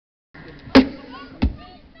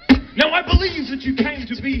I believe that you came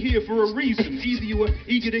to be here for a reason. Either you were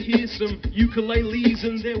eager to hear some ukuleles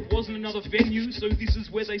and there wasn't another venue, so this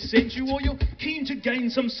is where they sent you, or you're keen to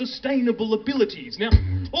gain some sustainable abilities. Now,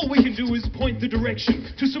 all we can do is point the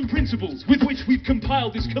direction to some principles with which we've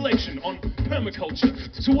compiled this collection on permaculture.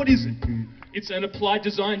 So what is it? It's an applied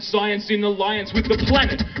design science in alliance with the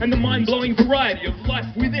planet and the mind-blowing variety of life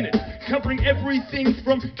within it, covering everything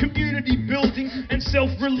from community building and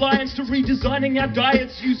self-reliance to redesigning our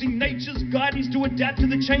diets using nature's guidance to adapt to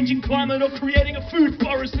the changing climate or creating a food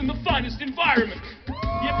forest in the finest environment.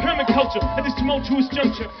 Yeah, permaculture at this tumultuous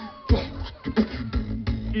juncture.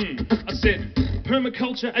 I said,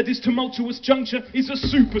 permaculture at this tumultuous juncture is a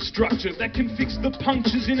superstructure that can fix the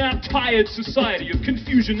punctures in our tired society of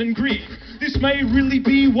confusion and greed. This may really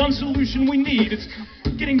be one solution we need. It's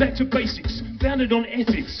getting back to basics, founded on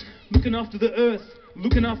ethics, looking after the earth,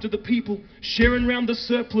 looking after the people, sharing around the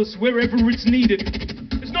surplus wherever it's needed.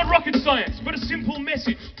 It's not rocket science, but a simple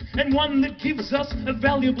message, and one that gives us a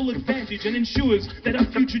valuable advantage and ensures that our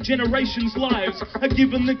future generations' lives are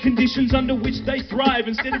given the conditions under which they thrive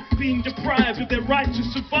instead of being deprived of their right to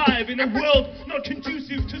survive in a world not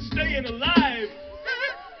conducive to staying alive.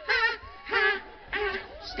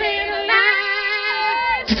 Staying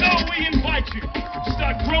alive! So we invite you to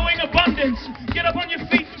start growing abundance. Get up on your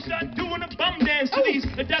feet and start doing a bum dance to these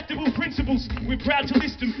adaptable principles. We're proud to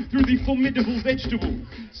list them through the Formidable vegetable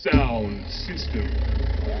sound system.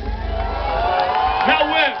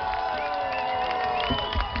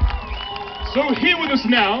 So here with us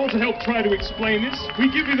now to help try to explain this, we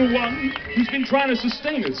give you the one who's been trying to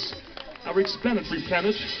sustain us. Our explanatory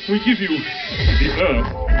planet, we give you the Earth.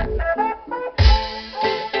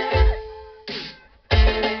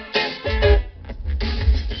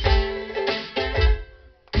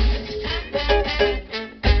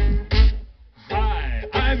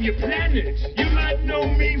 Your planet. You might know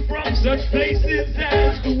me from such places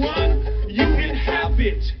as the one you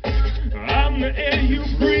inhabit. I'm the air you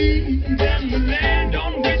breathe and the land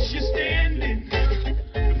on which you're standing,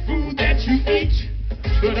 the food that you eat.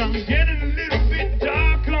 But I'm getting a little bit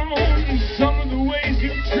dark on some of the ways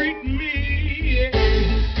you treat me.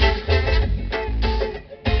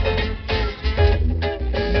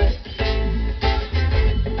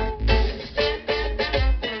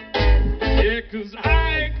 Yeah, 'cause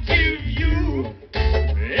I give you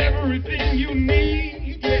everything you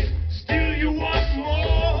need, yet still you want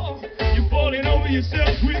more. You're falling over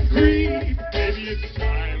yourself with greed. Maybe it's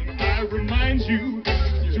time I remind you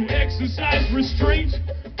to exercise restraint,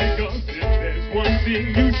 because if there's one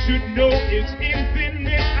thing you should know, it's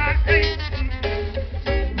infinite. I ain't.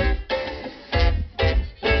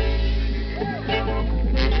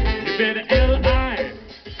 You better L-I-M-I-T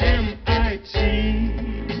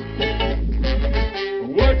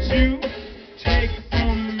what you take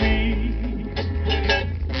from me.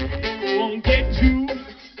 Won't get to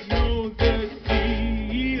know the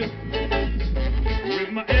deal with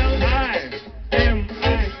my L-I-M-I-T.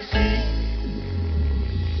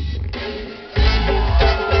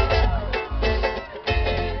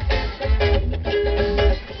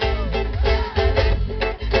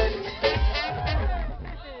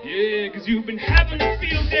 Yeah, 'cause you've been having a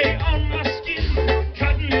field day on my skin,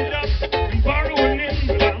 cutting it up and borrowing it,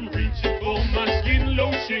 but I'm reaching for my skin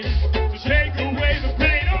lotion to take away the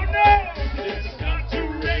pain. Oh no! It's start to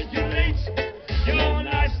regulate your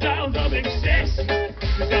lifestyles of excess,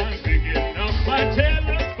 'cause I'm picking up my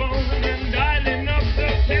telephone and dialing up the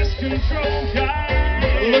pest control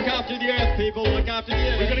guy. Look after the earth, people. Look after the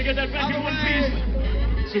earth. We're gonna get that back in one piece.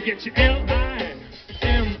 So get your L-I-M-I-T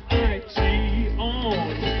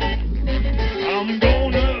on. I'm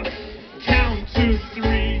gonna count to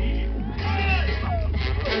 3.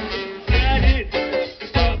 Got it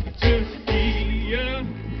up to here.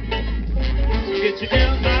 So get your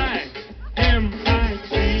L-I-M-I-T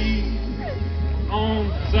on.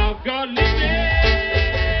 'Cause I've got limits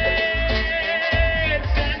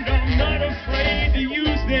and I'm not afraid to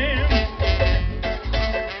use them.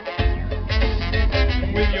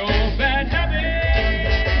 With your bad habits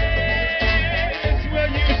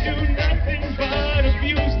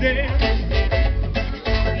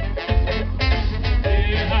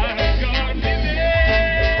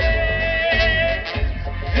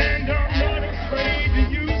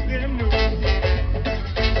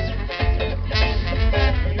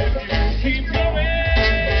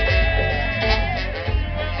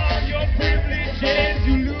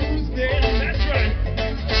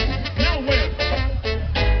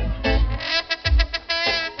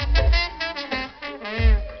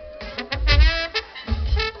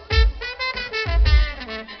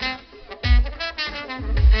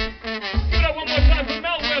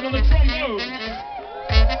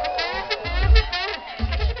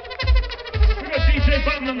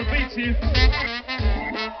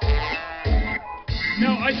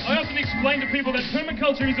people that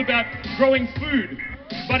permaculture is about growing food.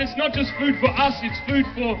 But it's not just food for us, it's food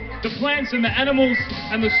for the plants and the animals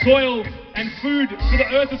and the soil and food for the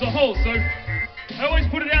earth as a whole. So I always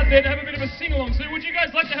put it out there to have a bit of a sing-along. So would you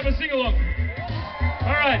guys like to have a sing-along?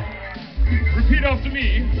 All right. Repeat after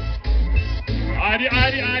me. Adi,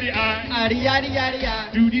 adi, adi, adi. Addy, addy, addy,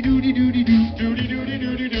 addy. Doody, doody, doody, doo. Doody, doody,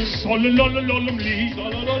 doody, doo. Solololololum lee.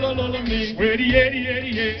 Solololololum lee. Sweaty, eddy,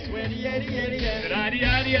 eddy, eddy. Sweaty, eddy, eddy, eddy. Adi,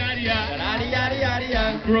 adi, adi, adi. Addy, addy, addy,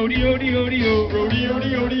 addy. Grody, odi, odi, o. Roody,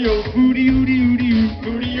 oody, oody, o. Oody, oody, oody, oo.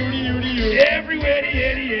 Oody, oody, oody, o. Everywhere, eddy,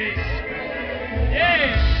 eddy, eddy.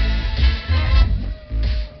 Yeah.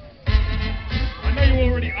 I know you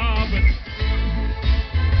already are, but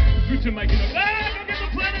good to make it up. Ah, go get the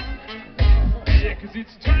planet. Yeah, 'cause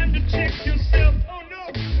it's time to check yourself. Oh no,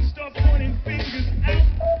 stop pointing fingers out.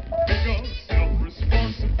 Because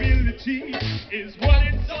self-responsibility is what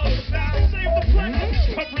it's all about. Save the planet,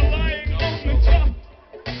 stop relying on the top.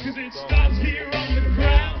 'Cause it starts here on the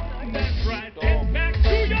ground. That's right, get back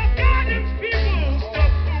to your gardens, people.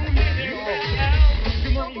 Stop fooling around.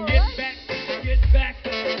 Come on, get back,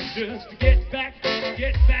 just get